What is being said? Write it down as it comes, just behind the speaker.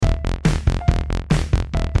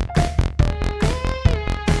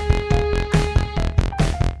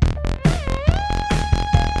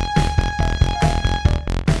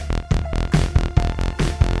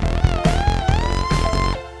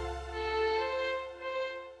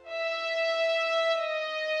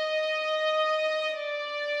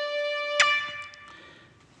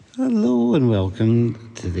Hello and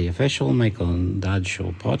welcome to the official Michael and Dad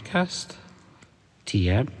Show podcast.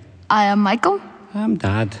 TM. I am Michael. I'm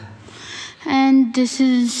Dad. And this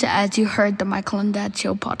is, as you heard, the Michael and Dad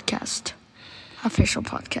Show podcast. Official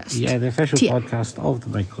podcast. Yeah, the official TM. podcast of the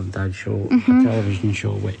Michael and Dad Show, a television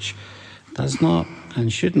show which does not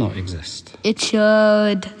and should not exist. It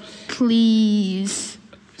should. Please.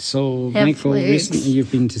 So, Yeah, Michael, please. recently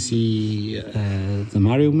you've been to see the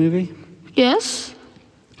Mario movie. Yes?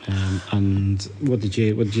 And what did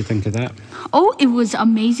you think of that? Oh, it was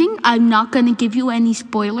amazing. I'm not going to give you any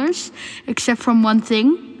spoilers, except from one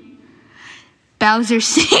thing. Bowser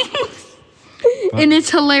sings. And it's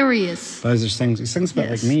hilarious. Bowser sings. He sings a bit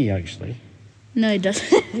Yes. like me, actually. No, it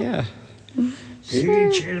doesn't. Yeah.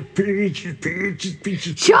 Sure.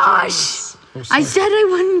 Peaches. Josh! Oh, I sorry. said I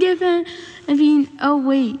wouldn't give it.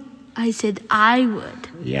 Wait. I said I would.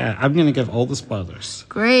 Yeah, I'm going to give all the spoilers.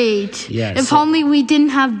 Great. Yeah, If so- only we didn't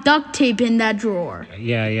have duct tape in that drawer.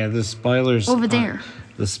 Yeah, the spoilers. Over are- there.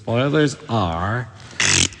 The spoilers are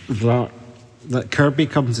that Kirby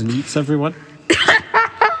comes and eats everyone.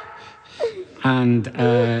 And,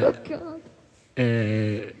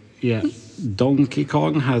 yeah, Donkey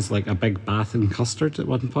Kong has like a big bath in custard at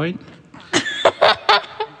one point.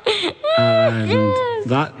 And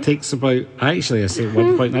that takes about, actually I say at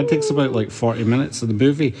one point, that takes about like 40 minutes of the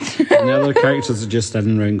movie. And the other characters are just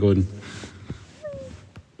standing around going,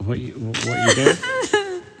 what you doing?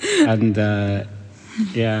 And,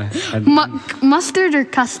 yeah. And, Mustard or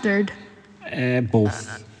custard?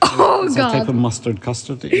 both. Oh, It's a type God. of mustard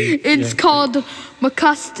custard. That you, It's called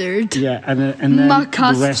McCustard. yeah, and then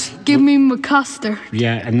the rest. Give me McCustard.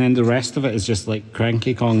 Yeah, and then the rest of it is just like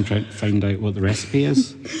Cranky Kong trying to find out what the recipe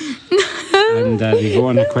is. And they go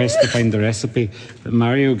on a quest to find the recipe. But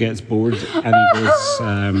Mario gets bored and he goes,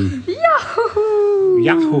 Yahoo!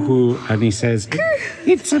 Yahoo! And he says,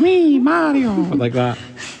 it's me, Mario! Like that.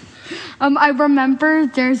 I remember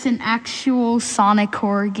there's an actual Sonic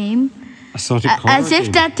horror game. A Sonic As horror if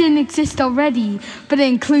game. that didn't exist already. But it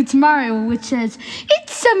includes Mario, which says,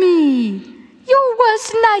 it's me! Your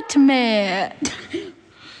worst nightmare!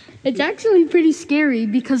 It's actually pretty scary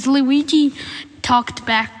because Luigi talked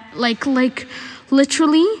back, like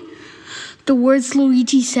literally, the words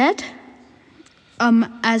Luigi said,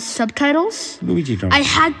 as subtitles. Luigi don't. I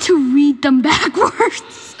had to read them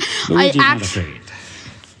backwards. Luigi not afraid.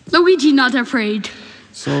 Luigi not afraid.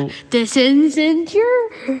 So This isn't your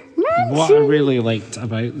mansion. what I really liked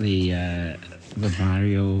about the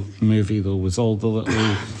Mario movie, though, was all the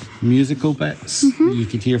little musical bits you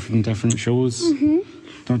could hear from different shows.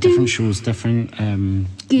 Not different shows, different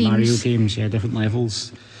Mario games, yeah, different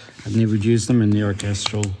levels. And they would use them in the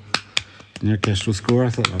orchestral score. I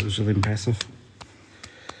thought that was really impressive.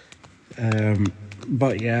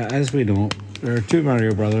 But yeah, as we know, there are two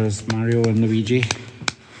Mario brothers, Mario and Luigi.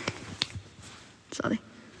 Sorry.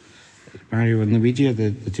 Mario and Luigi are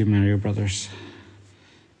the two Mario brothers.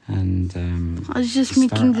 And I was just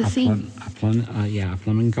making the theme. a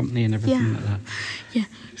plumbing company and everything Yeah. like that. Yeah. You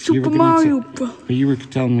were Super gonna Mario say- Bros. But you were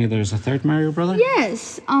telling me there's a third Mario brother?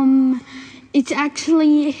 Yes. It's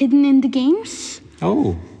actually hidden in the games.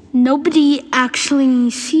 Oh, Nobody actually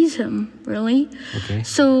sees him, really. okay.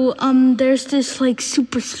 So, there's this like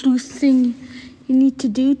super sleuth thing you need to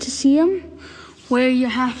do to see him, where you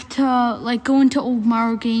have to like go into old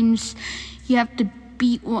Mario games. You have to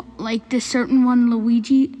beat like this certain one.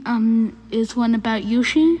 Luigi is one about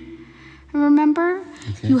Yoshi. I remember.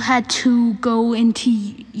 Okay. You had to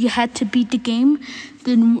beat the game,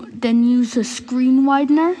 then use a screen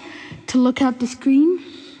widener to look out the screen,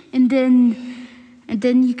 and then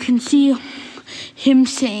you can see him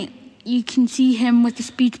saying, you can see him with the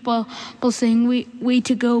speech bubble saying, way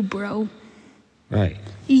to go, bro. Right.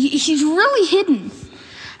 He's really hidden.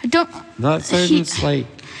 That sounds like...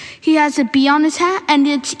 He has a bee on his hat, and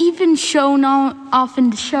it's even shown off in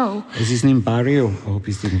the show. Is his name Barrio? I hope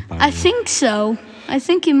his name is Barrio. I think so. I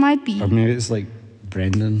think it might be. Or maybe it's like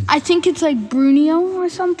Brendan. I think it's like Brunio or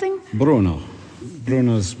something. Bruno.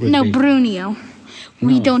 Bruno's would No, be... Brunio.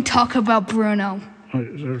 We No. don't talk about Bruno.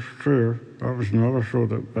 That's true. That was another show,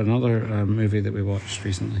 another movie that we watched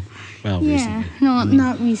recently. Well, Yeah, recently. no, I mean,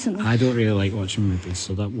 not recently. I don't really like watching movies,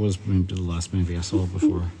 so that was maybe the last movie I saw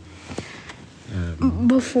before.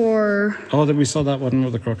 Before Oh, that we saw that one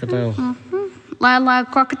with the crocodile. Lila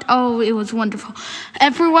Crocodile. Oh, it was wonderful.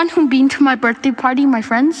 Everyone who been to my birthday party, my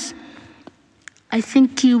friends, I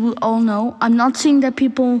think you all know. I'm not saying that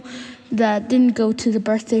people that didn't go to the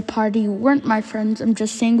birthday party weren't my friends. I'm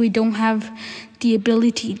just saying we don't have the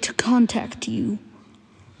ability to contact you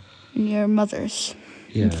and your mothers.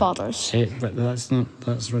 and fathers. But that's not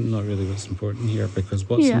really what's important here, because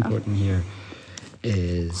what's important here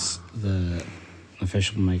is the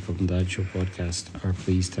official Michael and Dad Show podcast are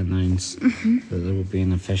pleased to announce that there will be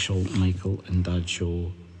an official Michael and Dad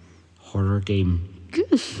Show horror game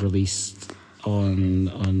released on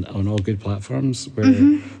all good platforms.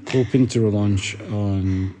 We're hoping to launch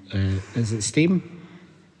on is it Steam?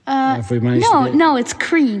 Have we managed to get... No, it's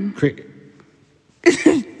Cream.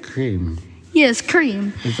 Cream. Yes,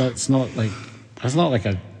 Cream. That's not like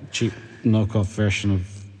a cheap knockoff version of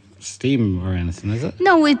Steam or anything, is it?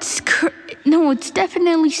 No, it's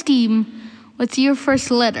definitely Steam with your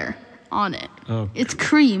first letter on it. Oh, it's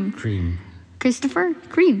Cream. Cream. Christopher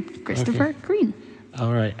Cream. Christopher Cream.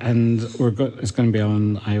 All right, and it's going to be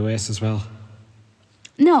on iOS as well.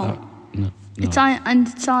 No. No. It's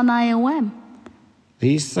on iOM.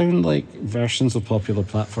 These sound like versions of popular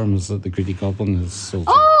platforms that the Greedy Goblin has sold.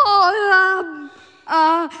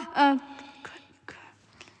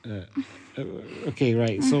 Okay,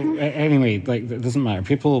 right. So anyway, like it doesn't matter.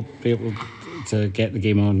 People will be able to get the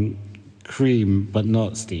game on Cream, but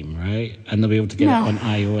not Steam, right? And they'll be able to get it on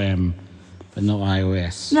IOM, but not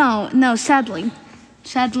iOS. No.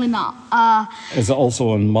 Sadly not. Is it also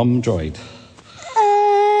on Mandroid?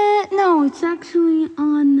 No, it's actually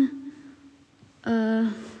on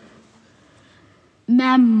Mumsung.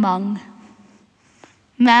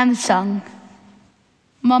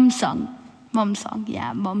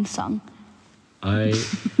 Yeah, Mumsung.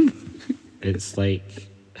 It's like,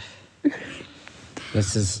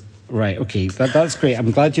 this is, right, okay, that's great.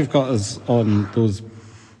 I'm glad you've got us on those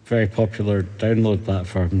very popular download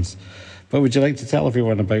platforms. But would you like to tell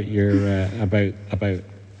everyone about your, about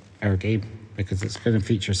our game? Because it's going to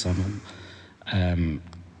feature some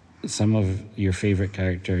of your favourite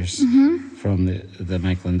characters from the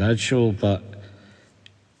Michael and Dad Show, but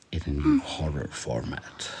in a new horror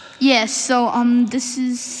format. Yes, so I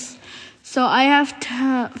have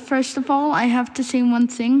to, first of all, I have to say one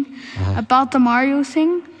thing about the Mario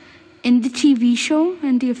thing. In the TV show,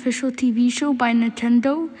 in the official TV show by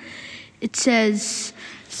Nintendo, it says,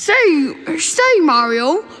 Say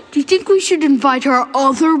Mario, do you think we should invite our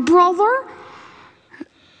other brother?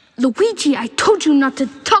 Luigi, I told you not to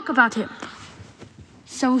talk about him.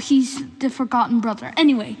 So he's the forgotten brother.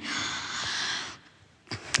 Anyway,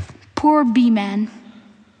 poor B-man.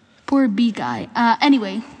 Poor B guy.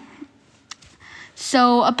 Anyway,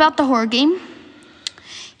 so about the horror game,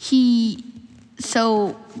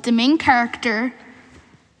 so the main character,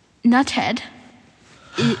 Nuthead,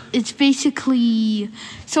 it's basically,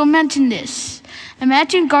 so imagine this.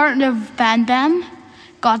 Imagine Garten of Banban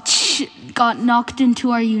got knocked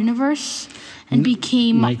into our universe and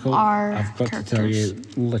became Michael, our I've got characters. to tell you,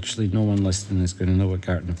 literally no one listening is going to know what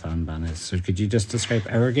Garten of Banban is. So could you just describe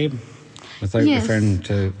our game without referring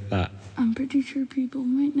to that? I'm pretty sure people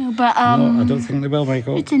might know, but no, I don't think they will,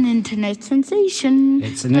 Michael. It's an internet sensation.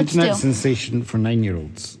 It's an internet sensation for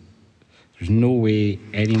 9-year-olds. There's no way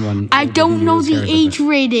anyone. I don't know the age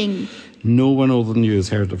rating. No one older than you has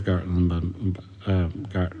heard of Garten of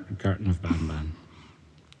Banban.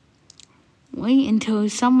 Wait until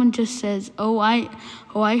someone just says, "Oh, I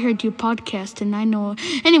heard your podcast and I know."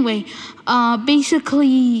 Anyway,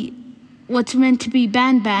 basically, what's meant to be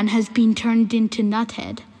Banban has been turned into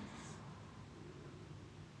Nuthead.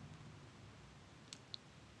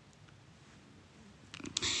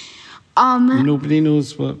 Nobody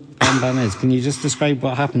knows what Banban is. Can you just describe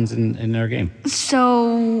what happens in our game?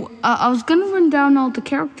 So, I was going to run down all the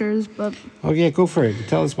characters, but... Oh, yeah, go for it.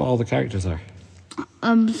 Tell us what all the characters are.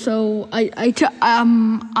 So,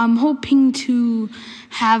 I'm hoping to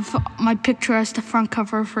have my picture as the front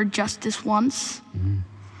cover for just this once.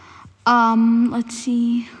 Let's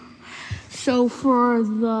see. So, for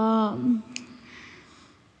the...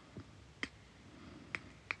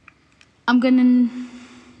 I'm going to...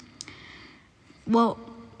 Well,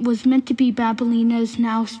 was meant to be Babylina is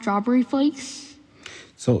now Strawberry Flakes.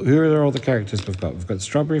 So who are all the characters we've got? We've got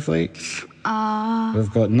Strawberry Flakes. We've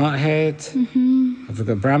got Nuthead. We've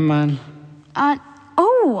got Bramman. I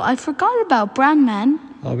forgot about Bramman.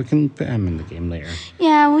 Oh, we can put him in the game later.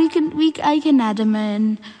 Yeah, I can add him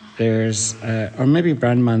in. There's, or maybe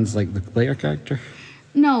Bramman's like the player character.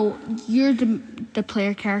 No, you're the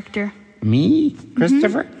player character. Me,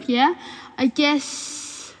 Christopher? Yeah, I guess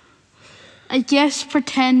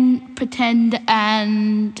pretend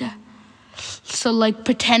and so like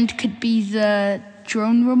pretend could be the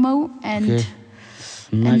drone remote and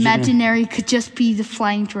imaginary could just be the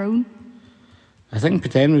flying drone. I think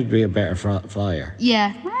pretend would be a better flyer.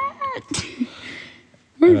 Yeah.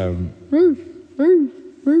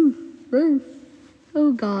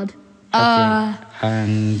 Oh God. Okay.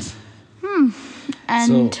 And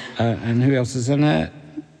And so, and who else is in it?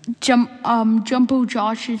 Jumbo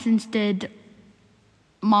Josh is instead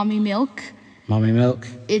Mommy Milk. Mommy Milk.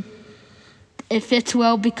 It fits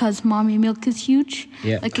well because Mommy Milk is huge,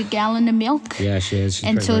 like a gallon of milk. Yeah, she is. She's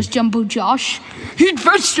and so is big. Jumbo Josh. Eat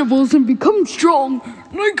vegetables and become strong,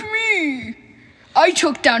 like me. I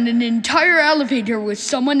took down an entire elevator with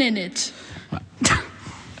someone in it.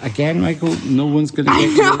 Again, Michael, no one's going to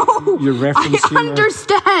get your reference. I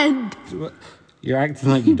understand. You're acting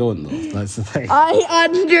like you don't, though. That's the thing. I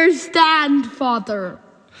understand, Father.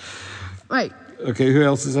 Right. Okay, who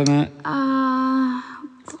else is in it?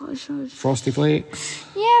 Frosty Flakes.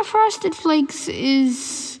 Yeah, Frosted Flakes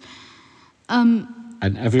is And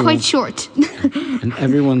quite short. And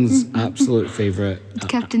everyone's absolute favourite,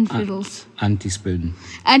 Captain Fiddles. Auntie Spoon,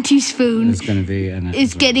 Auntie Spoon is going to be in it.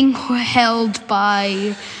 is getting held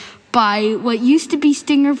by what used to be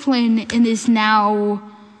Stinger Flynn and is now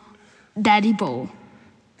Daddy Bowl.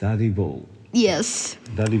 Daddy Bowl. Yes.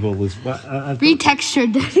 Daddy Bowl is...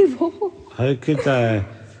 Retextured Daddy Bowl. How could... I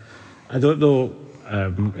don't know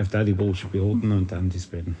if Daddy Bowl should be holding on to Auntie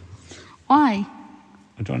Spoon. Why?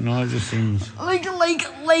 I don't know, it just seems... Like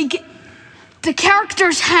the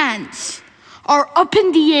character's hands are up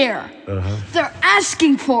in the air. Uh-huh. They're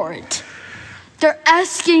asking for it. They're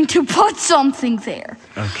asking to put something there.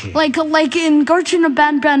 Okay. Like in Gurchin of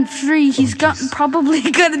Ban 3, he's probably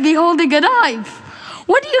going to be holding a knife.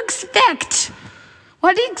 What do you expect?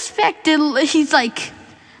 What do you expect? He's like,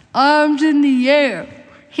 arms in the air.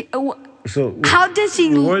 So how does he...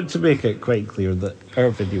 We want to make it quite clear that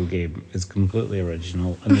our video game is completely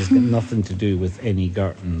original and has got nothing to do with any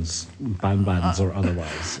Gartons, Banbans or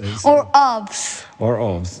otherwise. Or Obs. Or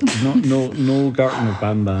Obs. No Garton of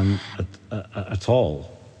Banban at all.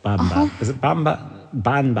 Banban. Is it Banban?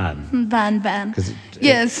 Banban. Banban.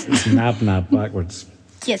 Yes. It's nab backwards.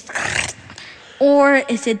 Yes. Or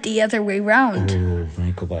is it the other way round? Oh,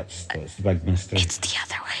 Michael, that's the big mystery. It's the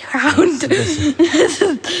other way round.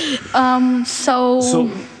 So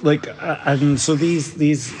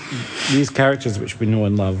these characters which we know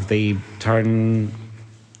and love, they turn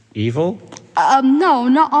evil? No,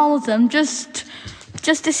 not all of them. Just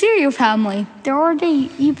the cereal family. They're already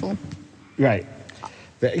evil. Right.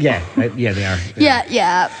 Yeah, they are.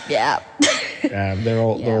 Yeah. They're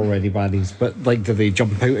already baddies, but like, do they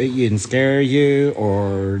jump out at you and scare you,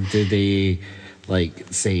 or do they like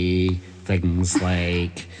say things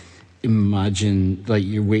like, imagine, like,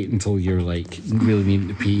 you wait until you're like really needing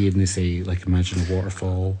to pee and they say like, imagine a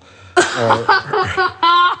waterfall,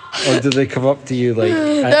 or do they come up to you like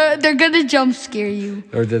they're gonna jump scare you,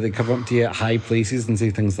 or do they come up to you at high places and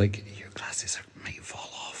say things like, your glasses might fall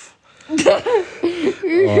off?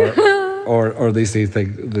 or they say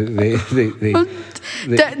things, they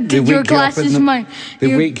your glasses might...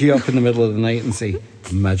 They wake you up in the middle of the night and say,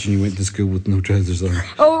 imagine you went to school with no trousers on.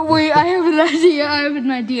 Oh wait, I have an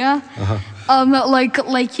idea. Uh-huh.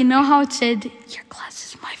 Like you know how it said your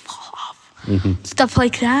glasses might fall off, stuff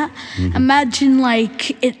like that. Mm-hmm. Imagine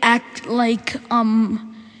like it act like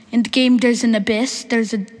in the game there's an abyss,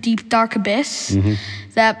 there's a deep dark abyss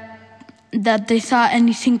that they thought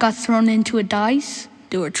anything got thrown into it dies.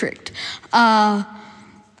 They were tricked.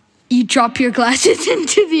 You drop your glasses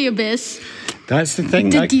into the abyss. That's the thing.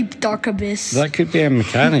 The deep dark abyss. That could be a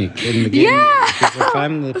mechanic in the game. Yeah. Because if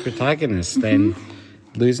I'm the protagonist, then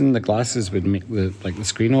losing the glasses would make the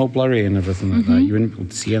screen all blurry and everything like that. You wouldn't be able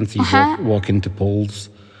to see anything. Walk into poles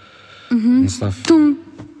and stuff. Oh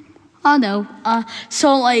no.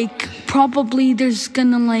 So like probably there's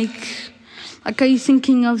gonna like, are you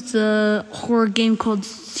thinking of the horror game called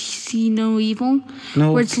See No Evil?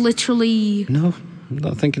 No. Where it's literally... No, I'm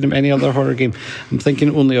not thinking of any other horror game. I'm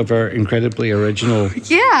thinking only of our incredibly original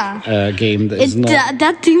game that is not...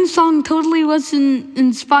 That theme song totally wasn't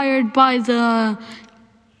inspired by the...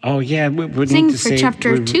 Oh yeah, we thing need to for say...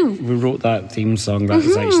 chapter 2. We wrote that theme song. That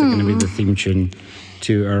is actually going to be the theme tune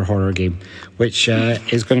to our horror game, which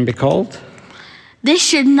is going to be called... This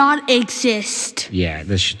should not exist. Yeah,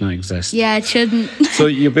 this should not exist. Yeah, it shouldn't. So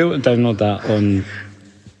you'll be able to download that on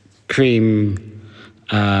Cream,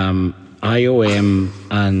 IOM,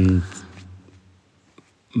 and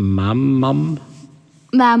Mung.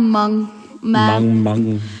 No,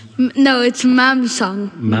 it's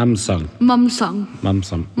Mamsung.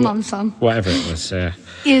 Mamsung. Whatever it was.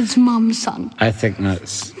 It's Mamsung. I think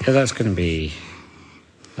that's going to be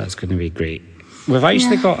great. We've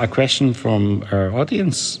actually got a question from our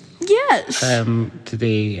audience. Yes.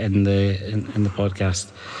 Today in the podcast,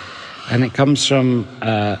 and it comes from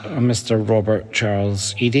Mr. Robert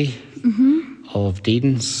Charles Eady of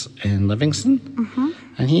Deans in Livingston,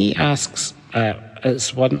 And he asks,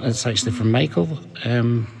 it's actually from Michael.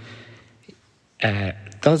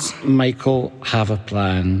 Does Michael have a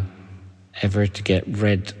plan ever to get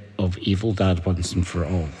rid of Evil Dad once and for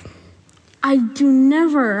all? I do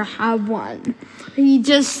never have one. He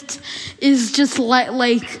just is just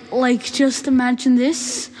like just imagine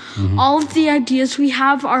this. All of the ideas we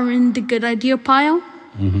have are in the good idea pile.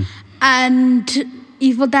 And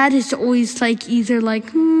Evil Dad is always like either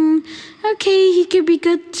like, okay, he could be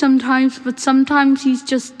good sometimes, but sometimes he's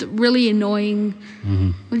just really annoying.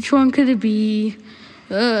 Which one could it be?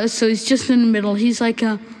 So he's just in the middle. He's like,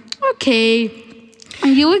 okay,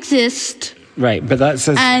 you exist. Right, but that's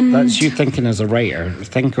you thinking as a writer.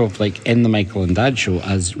 Think of like in the Michael and Dad show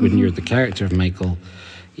as when you're the character of Michael.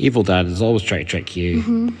 Evil Dad is always trying to trick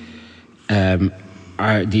you. Do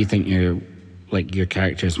you think your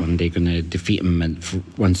character is one day going to defeat him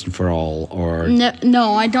once and for all, or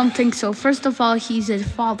no, I don't think so. First of all, he's a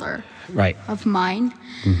father of mine.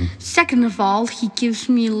 Second of all, he gives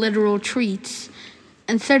me literal treats,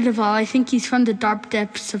 and third of all, I think he's from the dark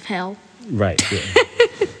depths of hell. Right, yeah.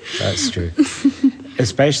 That's true.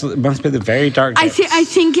 Especially, it must be the very dark depths. I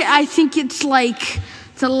think it's like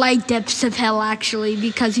the light depths of hell, actually,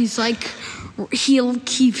 because he's like, he'll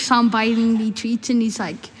keep on biting me treats, and he's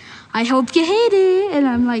like, I hope you hate it. And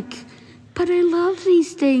I'm like, but I love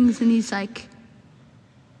these things. And he's like,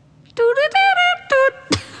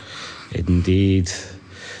 doo-doo-doo-doo-doo. Indeed.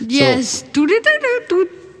 Yes.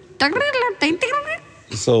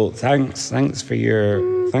 So thanks for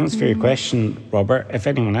your question, Robert. If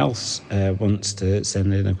anyone else wants to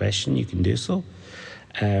send in a question, you can do so.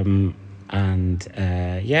 Let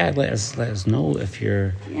us know if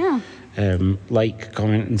you're like,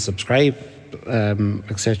 comment, and subscribe,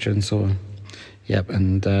 etc. and so on. Yep,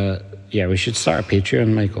 and we should start a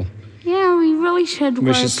Patreon, Michael. Yeah, we really should.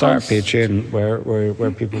 We should start a Patreon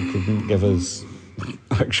where people can give us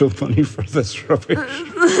actual money for this rubbish.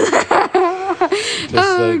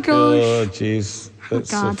 Gosh. Oh, jeez. That's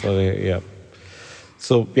so funny, yeah.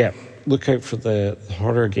 So, yeah, look out for the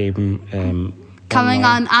horror game. Coming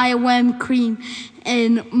on IOM Cream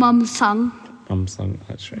in Mum's Song. Mum's Song,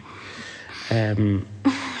 that's right.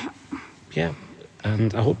 Yeah,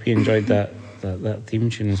 and I hope you enjoyed that theme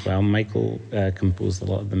tune as well. Michael composed a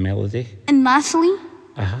lot of the melody. And lastly,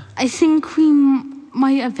 I think we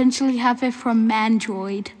might eventually have it from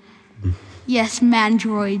Mandroid. Yes,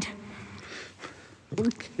 Mandroid.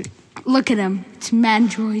 Okay. Look at him. It's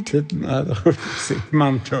Mandroid. Didn't I say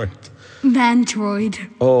Mandroid? Mandroid.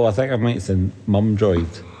 Oh, I think I might say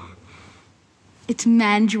Mumdroid. It's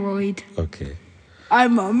Mandroid. Okay.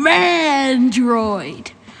 I'm a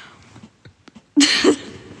Mandroid.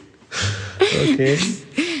 Okay.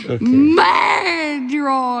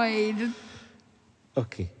 Mandroid.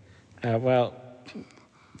 Okay. Well,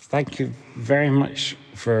 thank you very much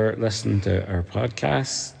for listening to our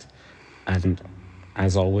podcast. And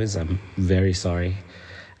as always, I'm very sorry.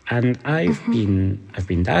 And I've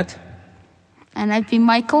been Dad. And I've been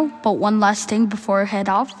Michael. But one last thing before I head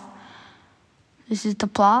off. This is the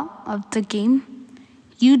plot of the game.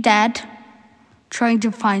 You, Dad, trying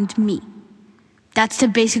to find me. That's the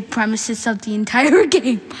basic premises of the entire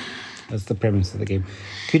game. That's the premise of the game.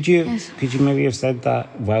 Could you maybe have said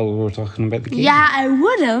that while we were talking about the game? Yeah, I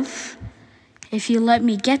would have, if you let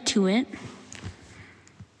me get to it.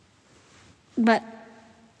 But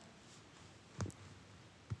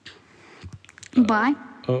bye.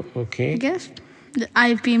 Oh, okay. I guess.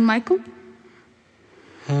 I've been Michael.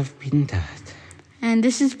 I've been Dad. And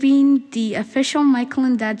this has been the official Michael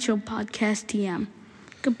and Dad Show podcast TM.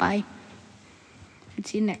 Goodbye. And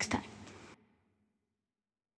see you next time.